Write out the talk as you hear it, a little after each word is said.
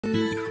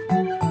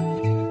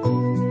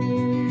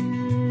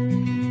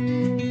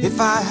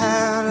I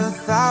had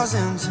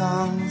 1,000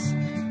 tongues,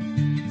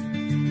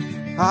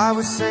 I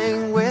would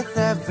sing with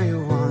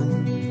everyone.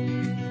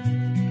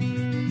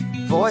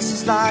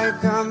 Voices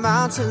like a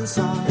mountain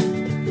song,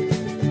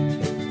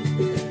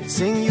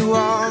 sing you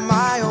are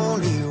my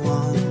only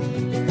one.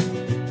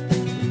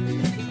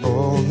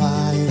 Oh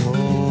my,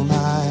 oh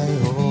my,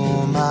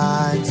 oh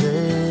my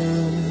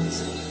days.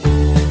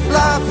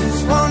 Life is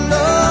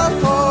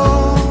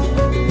wonderful.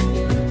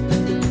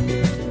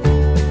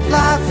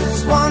 Life is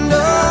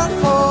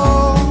wonderful.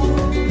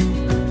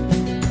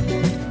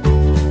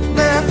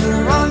 Never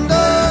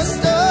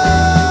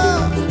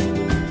understood,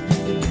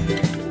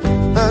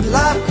 but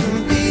life can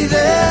be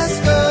this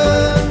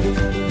good.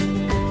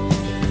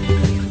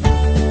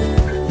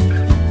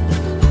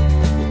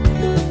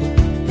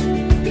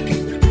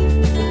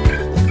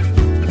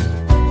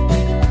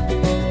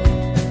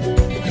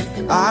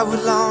 I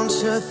would launch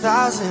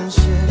 1,000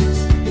 ships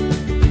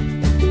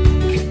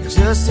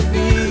just to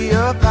be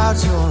about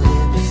your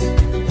lips,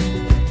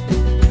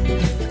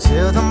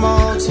 till the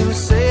multitude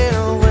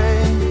sail away,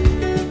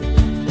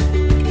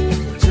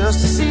 just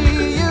to see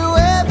you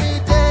every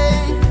day.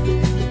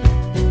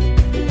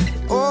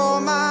 Oh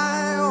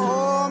my,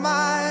 oh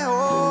my,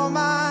 oh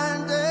my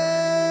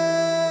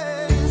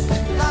days.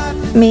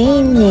 මේ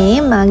ඉන්නේ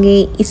මගේ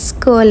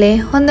ඉස්කෝලේ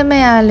හොඳම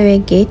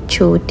යාළුවෙක්ගේ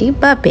චූටි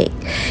බබෙක්.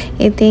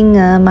 ඉතින්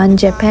මං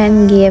ජපාන්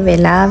ගිය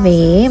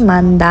වෙලාවේ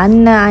මං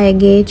දන්න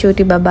අයගේ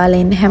චූටි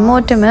බබාලා ඉන්න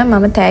හැමෝටම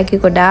මම තෑගි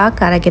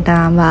ගොඩාක් අරගෙන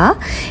ආවා.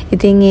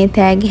 ඉතින් ඒ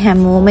තෑගි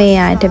හැමෝම ඒ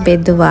අයට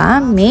බෙදුවා.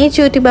 මේ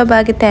චූටි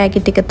බබාගේ තෑගි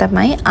ටික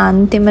තමයි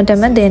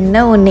අන්තිමටම දෙන්න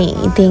උනේ.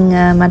 ඉතින්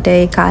මට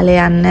ඒ කාලේ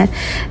යන්න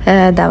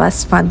දවස්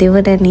මදි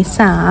වුණ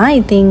නිසා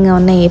ඉතින්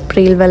ඔන්න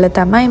ඒප්‍රිල් වල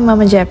තමයි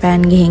මම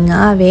ජපාන් ගිහින්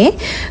ආවේ.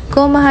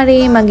 කොහොම හරි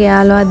මගේ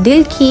යාළුවා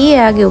දිල්කී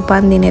එයාගේ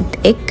උපන්දිනෙත්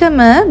එක්කම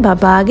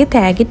බබාගේ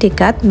තෑගි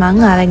ටිකත්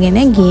මං අරගෙන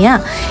ගියා.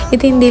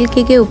 ඉතින්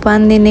දිල්කීගේ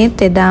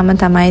උපන්දිනෙත් එදාම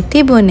තමයි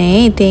තිබුණේ.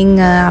 ඉතින්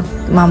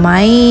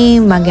මමයි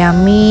මගේ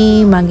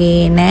අම්මී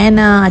මගේ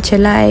නෑනා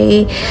අචලයි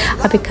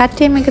අපි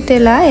කට්ටියම එකතු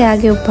වෙලා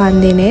එයාගේ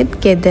උපන්දිනෙත්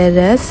ගෙදර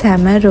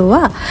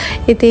සැමරුවා.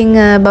 ඉතින්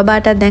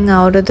බබාට දැන්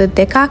අවුරුදු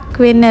 2ක්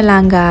වෙන්න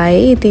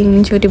ළඟයි. ඉතින්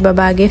චූටි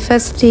බබාගේ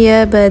ෆස්ට්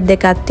ඉයර් බර්ත්ඩේ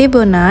එකක්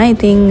තිබුණා.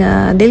 ඉතින්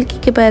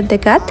දිල්කීගේ බර්ත්ඩේ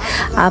එකත්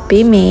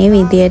අපි මේ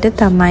විදියට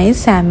තමයි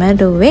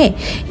සැමරුවේ.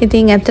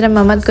 ඉතින් ඇත්තට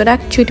මමත්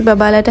ගොඩක් චූටි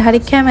බබාලට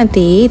හරි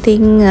කැමතියි.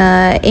 ඉතින්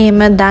එහෙම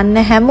දන්න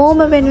හැමෝම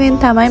වෙනුවෙන්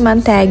තමයි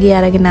මම තෑගි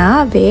අරගෙන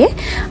ආවේ.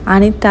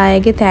 අනිත්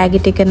අයගේ තෑගි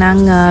ටික නම්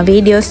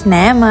වීඩියෝස්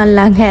නෑ මන්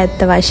ළඟ ඇත්ත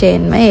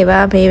වශයෙන්ම.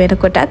 ඒවා මේ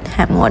වෙනකොටත්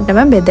හැමෝටම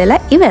බෙදලා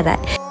ඉවරයි.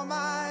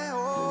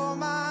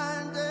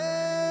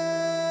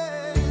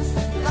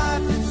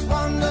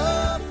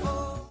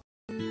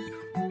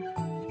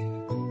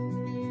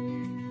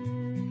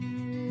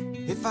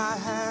 If I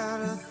had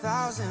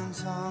 1,000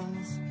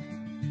 tongues,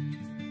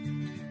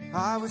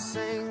 I would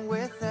sing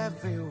with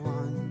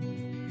everyone.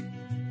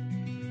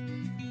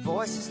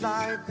 Voices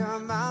like a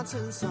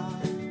mountain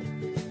song,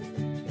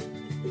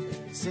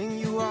 sing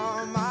you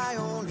are my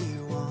only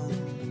one.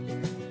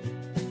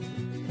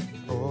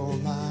 Oh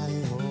my,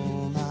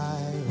 oh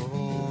my,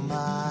 oh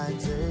my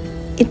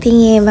days. ඉතින්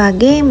ඒ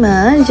වගේම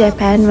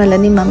ජපාන්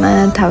වලදී මම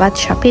තවත්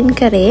shopping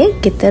කරේ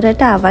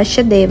ගෙදරට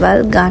අවශ්‍ය දේවල්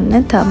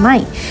ගන්න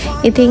තමයි.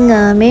 ඉතින්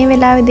මේ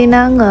වෙලාවේදී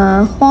නම්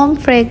home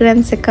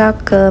fragrance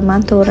එකක් මම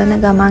තෝරන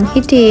ගමන්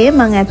හිටියේ.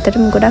 මම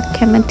ඇත්තටම ගොඩක්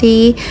කැමති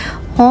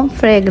home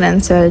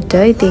fragrance වලට.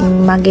 ඉතින්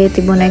මගේ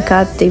තිබුණ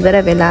එකත් ඉවර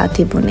වෙලා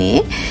තිබුණේ.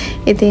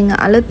 ඉතින්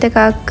අලුත්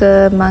එකක්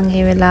මම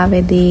ඒ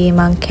වෙලාවේදී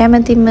මම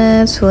කැමතිම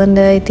සුවඳ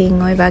ඉතින්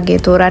ওই වගේ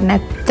තෝරන්න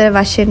ඇත්ත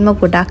වශයෙන්ම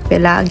ගොඩක්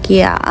වෙලා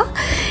ගියා.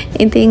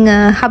 ඉතින්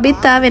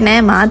හබිත් ආවේ නෑ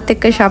මාත්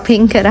එක්ක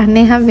shopping කරන්න.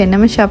 එහා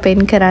වෙනම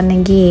shopping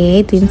කරන්න ගියේ.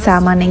 ඉතින්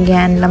සාමාන්‍යයෙන්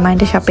ගෑන්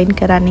ළමයින්ට shopping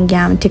කරන්න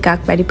ගියාම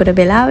ටිකක් වැඩිපුර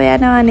වෙලාව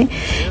යනවානේ.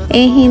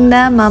 ඒ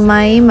හින්දා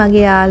මමයි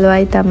මගේ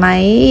යාළුවයි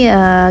තමයි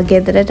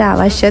ගෙදරට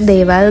අවශ්‍ය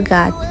දේවල්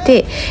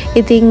ගත්තේ.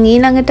 ඉතින්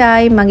ඊළඟට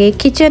ආයි මගේ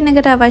කිචන්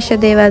එකට අවශ්‍ය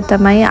දේවල්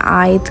තමයි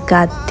ආයිත්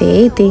ගත්තේ.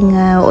 ඉතින්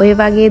ඔය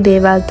වගේ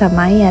දේවල්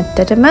තමයි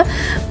ඇත්තටම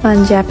මම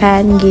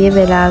ජපාන් ගිය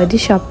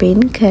වෙලාවේදී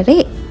shopping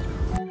කරේ.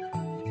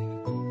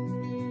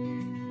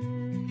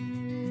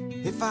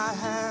 If I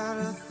had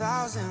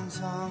 1,000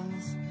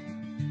 tongues,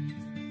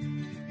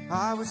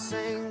 I would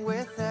sing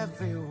with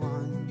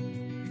everyone.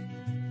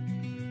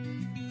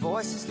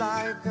 Voices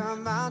like a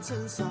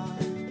mountain song,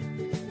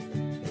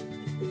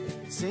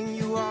 sing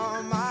you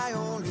are my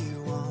only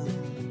one.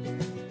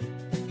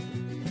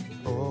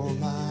 Oh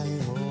my,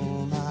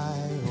 oh my,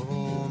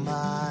 oh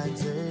my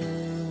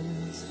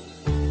days.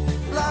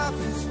 Life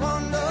is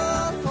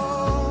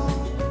wonderful.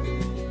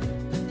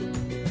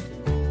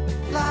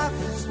 Life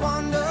is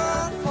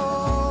wonderful.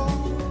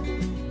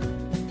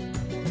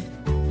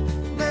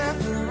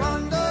 Never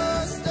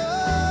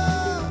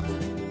understood,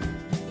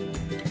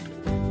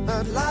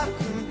 but life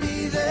can be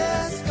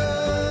this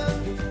good.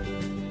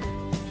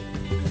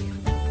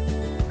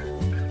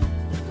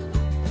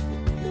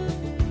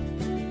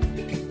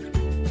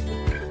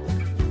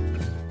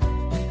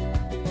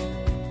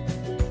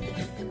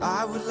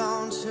 I would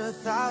launch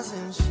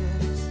 1,000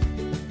 ships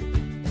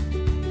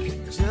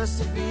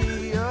just to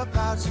be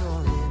about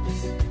your